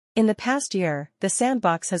In the past year, the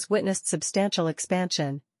Sandbox has witnessed substantial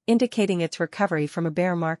expansion, indicating its recovery from a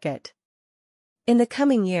bear market. In the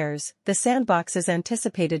coming years, the Sandbox is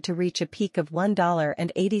anticipated to reach a peak of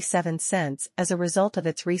 $1.87 as a result of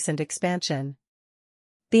its recent expansion.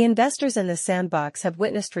 The investors in the Sandbox have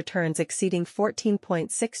witnessed returns exceeding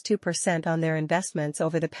 14.62% on their investments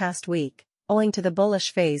over the past week, owing to the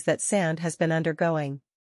bullish phase that Sand has been undergoing.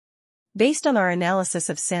 Based on our analysis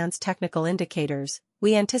of Sand's technical indicators,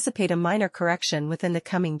 we anticipate a minor correction within the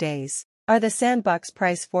coming days. The Sandbox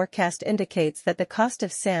price forecast indicates that the cost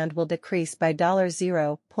of Sand will decrease by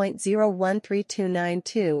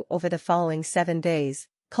 $0.013292 over the following 7 days,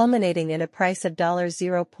 culminating in a price of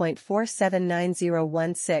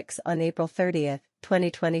 $0.479016 on April 30,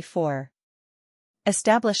 2024.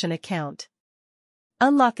 Establish an account.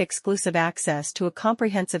 Unlock exclusive access to a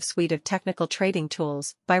comprehensive suite of technical trading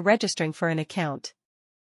tools by registering for an account.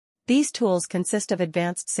 These tools consist of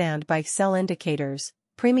advanced Sand buy-sell indicators,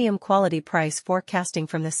 premium quality price forecasting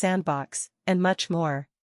from the Sandbox, and much more.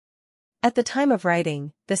 At the time of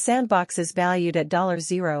writing, the Sandbox is valued at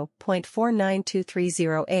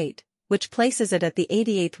 $0.492308, which places it at the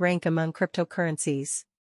 88th rank among cryptocurrencies.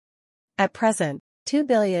 At present,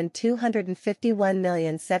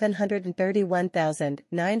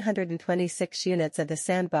 2,251,731,926 units of the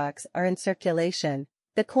Sandbox are in circulation.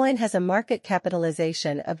 The coin has a market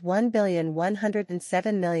capitalization of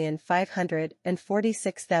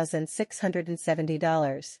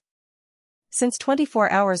 $1,107,546,670. Since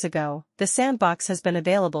 24 hours ago, the Sandbox has been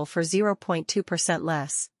available for 0.2%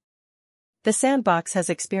 less. The Sandbox has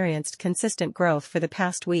experienced consistent growth for the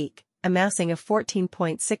past week, amassing a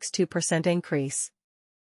 14.62% increase.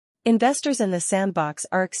 Investors in the Sandbox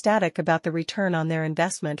are ecstatic about the return on their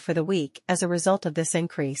investment for the week as a result of this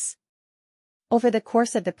increase. Over the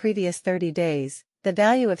course of the previous 30 days, the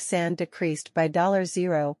value of Sand decreased by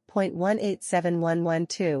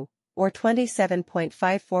 $0.187112, or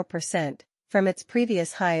 27.54%, from its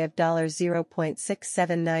previous high of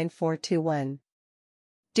 $0.679421.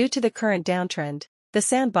 Due to the current downtrend, the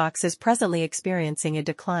Sandbox is presently experiencing a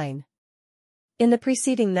decline. In the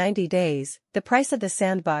preceding 90 days, the price of the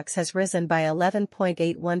Sandbox has risen by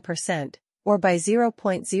 11.81%, or by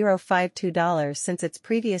 $0.052 since its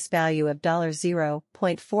previous value of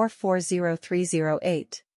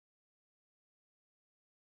 $0.440308.